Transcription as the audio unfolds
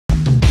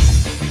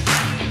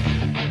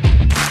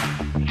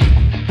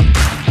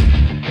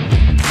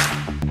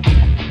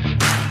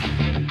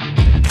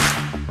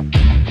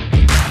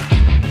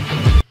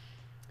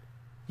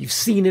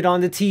seen it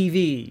on the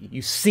TV,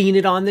 you've seen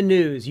it on the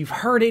news, you've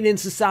heard it in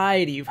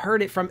society, you've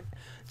heard it from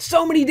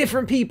so many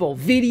different people.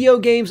 Video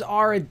games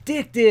are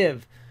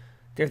addictive.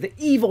 They're the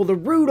evil, the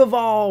root of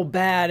all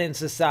bad in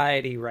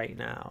society right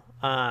now.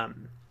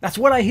 That's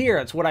what I hear.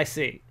 That's what I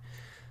see.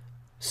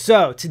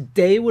 So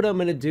today what I'm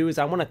going to do is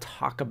I want to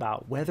talk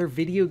about whether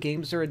video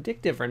games are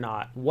addictive or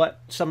not,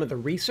 what some of the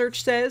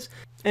research says,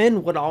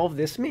 and what all of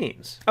this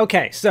means.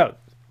 Okay, so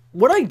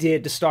what I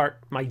did to start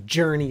my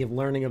journey of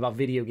learning about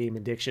video game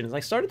addiction is I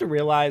started to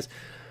realize,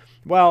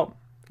 well,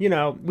 you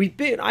know,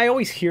 I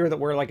always hear that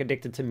we're like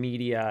addicted to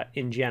media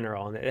in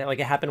general, and like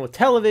it happened with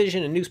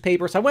television and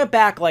newspapers. I went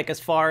back like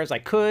as far as I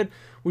could,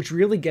 which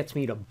really gets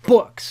me to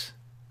books.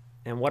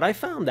 And what I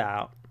found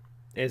out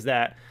is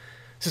that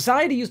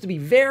society used to be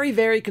very,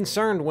 very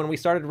concerned when we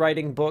started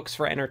writing books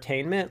for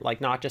entertainment,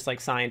 like not just like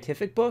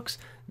scientific books,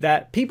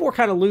 that people were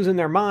kind of losing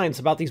their minds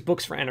about these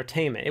books for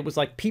entertainment. It was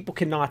like, people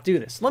cannot do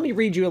this. Let me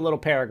read you a little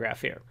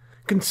paragraph here.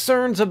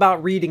 Concerns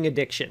about reading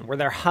addiction were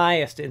their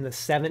highest in the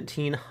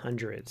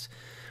 1700s.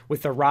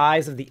 With the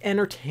rise of the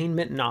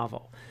entertainment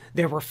novel,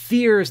 there were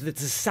fears that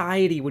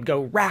society would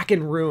go rack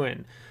and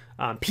ruin.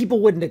 People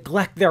would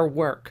neglect their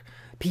work.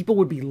 People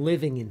would be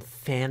living in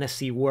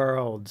fantasy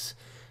worlds.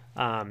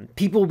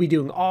 People would be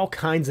doing all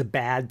kinds of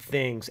bad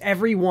things.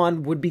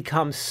 Everyone would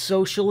become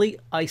socially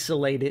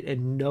isolated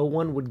and no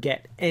one would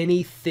get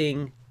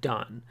anything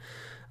done.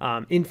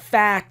 In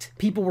fact,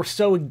 people were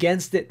so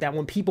against it that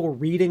when people were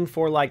reading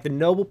for like the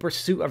noble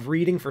pursuit of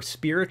reading for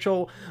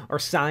spiritual or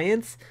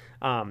science,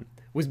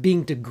 was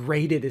being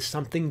degraded as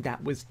something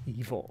that was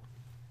evil.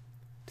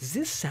 Does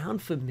this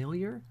sound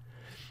familiar?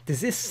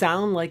 Does this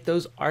sound like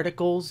those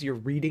articles you're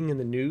reading in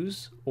the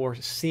news or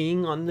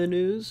seeing on the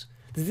news?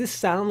 Does this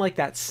sound like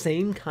that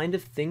same kind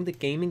of thing, that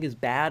gaming is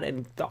bad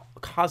and the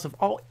cause of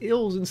all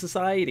ills in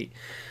society?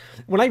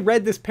 When I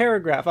read this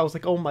paragraph, I was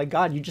like, oh my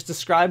God, you just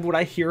described what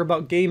I hear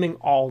about gaming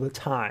all the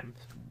time.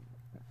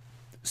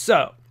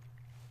 So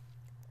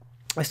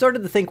I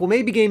started to think, well,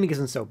 maybe gaming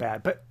isn't so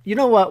bad, but you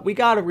know what? We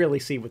got to really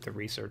see what the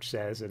research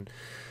says, and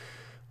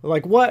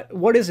like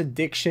what is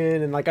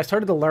addiction, and like I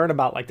started to learn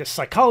about like the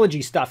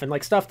psychology stuff and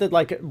like stuff that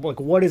like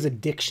what is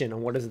addiction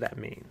and what does that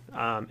mean,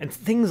 and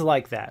things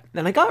like that.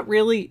 And I got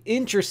really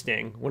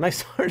interesting when I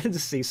started to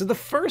see. So the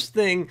first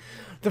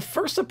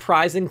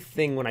surprising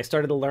thing when I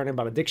started to learn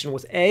about addiction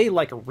was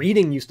like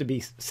reading used to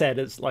be said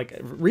as like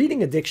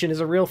reading addiction is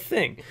a real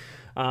thing.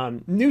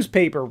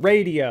 Newspaper,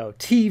 radio,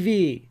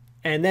 TV.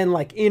 And then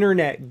like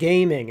internet,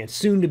 gaming, and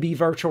soon to be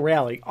virtual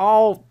reality,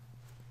 all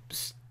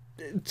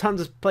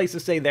tons of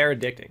places say they're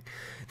addicting.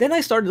 Then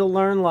I started to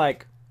learn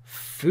like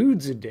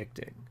food's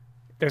addicting.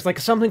 There's like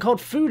something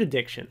called food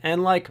addiction,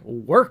 and like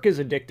work is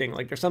addicting.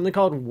 Like there's something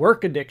called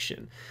work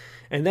addiction.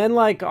 And then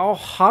like all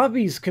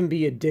hobbies can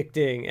be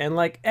addicting, and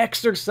like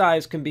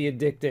exercise can be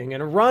addicting,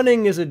 and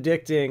running is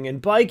addicting,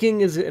 and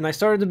biking is, and I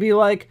started to be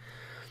like,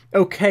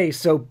 okay,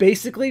 so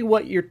basically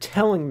what you're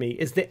telling me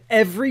is that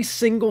every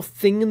single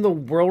thing in the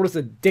world is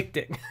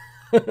addicting.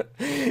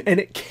 And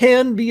it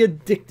can be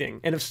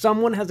addicting. And if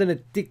someone has an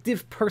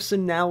addictive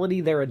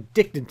personality, they're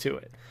addicted to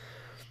it.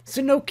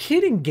 So no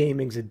kidding,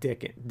 gaming's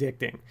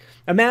addicting.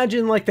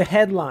 Imagine like the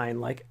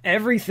headline, like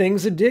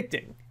everything's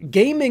addicting.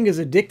 Gaming is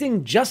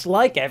addicting just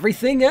like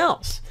everything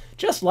else.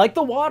 Just like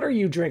the water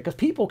you drink, because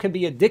people can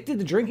be addicted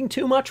to drinking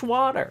too much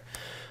water.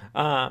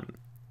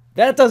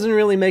 That doesn't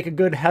really make a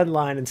good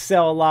headline and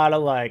sell a lot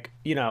of like,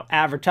 you know,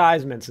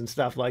 advertisements and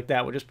stuff like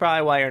that, which is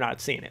probably why you're not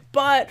seeing it.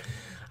 But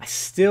I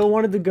still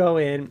wanted to go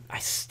in. I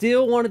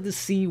still wanted to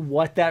see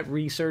what that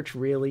research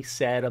really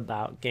said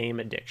about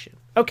game addiction.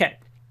 Okay,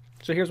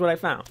 so here's what I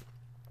found.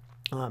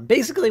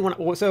 Basically,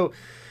 so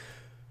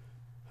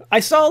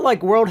I saw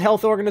like World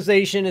Health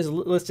Organization has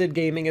listed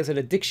gaming as an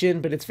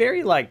addiction, but it's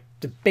very like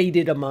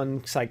debated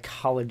among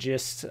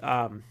psychologists.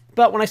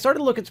 But when I started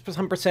to look at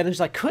some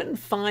percentages, I couldn't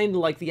find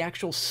like the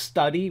actual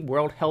study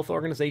World Health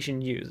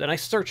Organization used. And I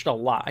searched a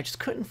lot. I just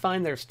couldn't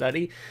find their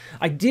study.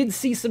 I did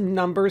see some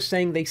numbers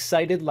saying they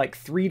cited like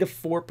 3 to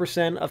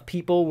 4% of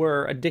people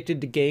were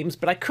addicted to games,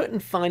 but I couldn't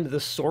find the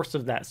source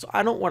of that. So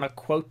I don't want to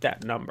quote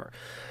that number.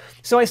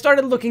 So I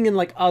started looking in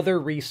like other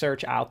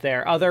research out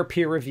there, other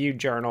peer-reviewed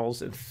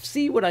journals, and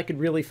see what I could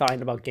really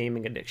find about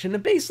gaming addiction.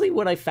 And basically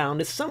what I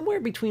found is somewhere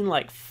between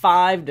like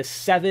 5 to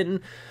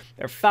 7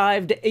 or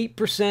 5 to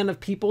 8% of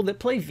people that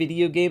play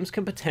video games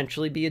can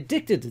potentially be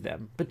addicted to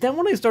them. But then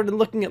when I started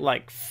looking at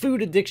like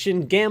food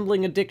addiction,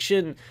 gambling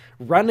addiction,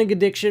 running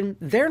addiction,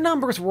 their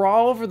numbers were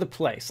all over the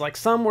place. Like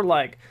some were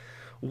like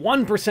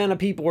 1% of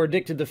people were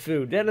addicted to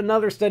food. Then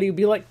another study would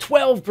be like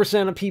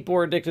 12% of people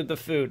were addicted to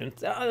food.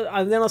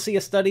 And then I'll see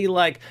a study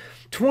like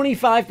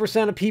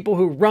 25% of people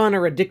who run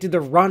are addicted to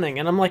running.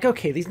 And I'm like,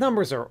 okay, these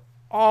numbers are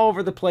all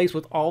over the place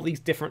with all these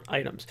different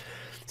items.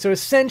 So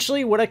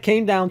essentially what it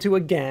came down to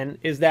again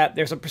is that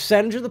there's a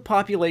percentage of the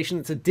population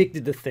that's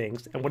addicted to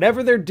things, and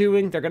whatever they're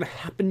doing, they're going to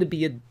happen to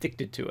be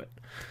addicted to it.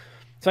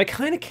 So I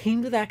kind of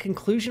came to that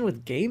conclusion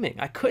with gaming.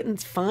 I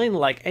couldn't find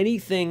like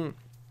anything,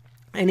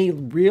 any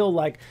real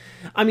like,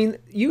 I mean,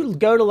 you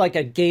go to like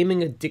a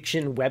gaming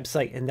addiction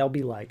website and they'll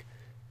be like,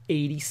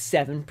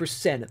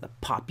 87% of the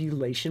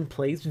population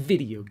plays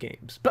video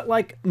games. But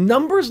like,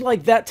 numbers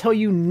like that tell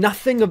you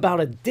nothing about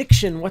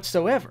addiction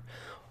whatsoever.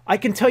 I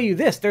can tell you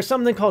this, there's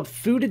something called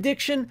food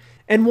addiction,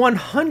 and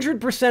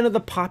 100% of the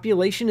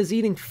population is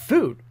eating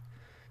food.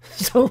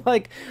 So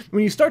like,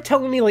 when you start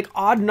telling me like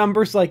odd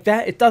numbers like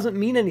that, it doesn't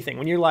mean anything.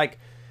 When you're like,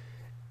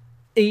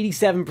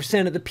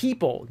 87% of the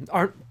people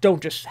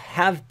don't just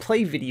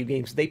play video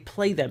games, they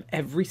play them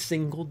every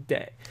single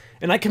day.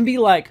 And I can be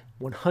like,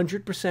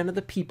 100% of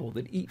the people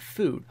that eat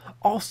food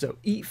also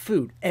eat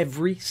food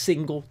every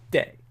single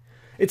day.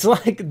 It's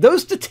like,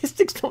 those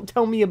statistics don't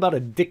tell me about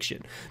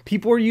addiction.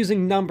 People are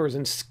using numbers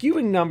and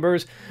skewing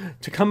numbers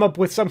to come up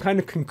with some kind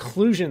of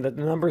conclusion that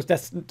the numbers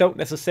don't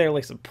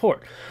necessarily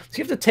support. So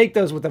you have to take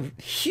those with a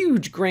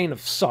huge grain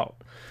of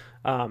salt.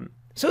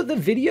 So the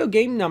video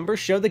game numbers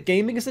show that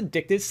gaming is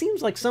addictive. It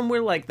seems like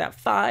somewhere like that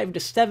 5 to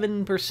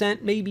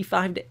 7%, maybe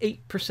 5 to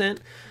 8%.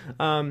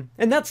 And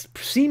that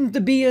seemed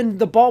to be in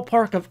the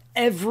ballpark of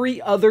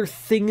every other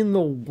thing in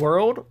the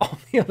world. All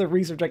the other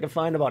research I could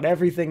find about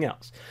everything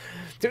else.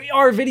 So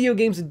are video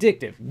games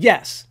addictive?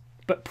 Yes.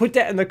 But put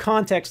that in the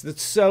context that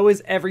so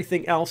is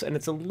everything else, and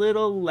it's a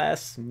little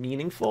less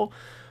meaningful.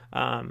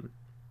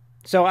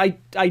 So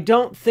I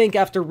don't think,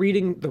 after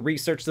reading the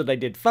research that I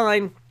did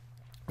find,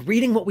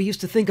 reading what we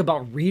used to think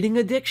about reading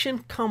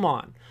addiction, come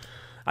on.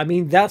 I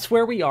mean, that's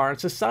where we are in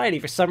society.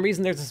 For some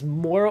reason, there's this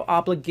moral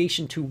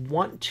obligation to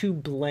want to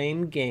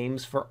blame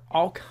games for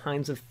all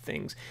kinds of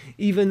things,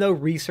 even though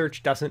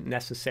research doesn't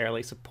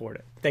necessarily support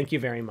it. Thank you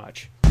very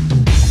much.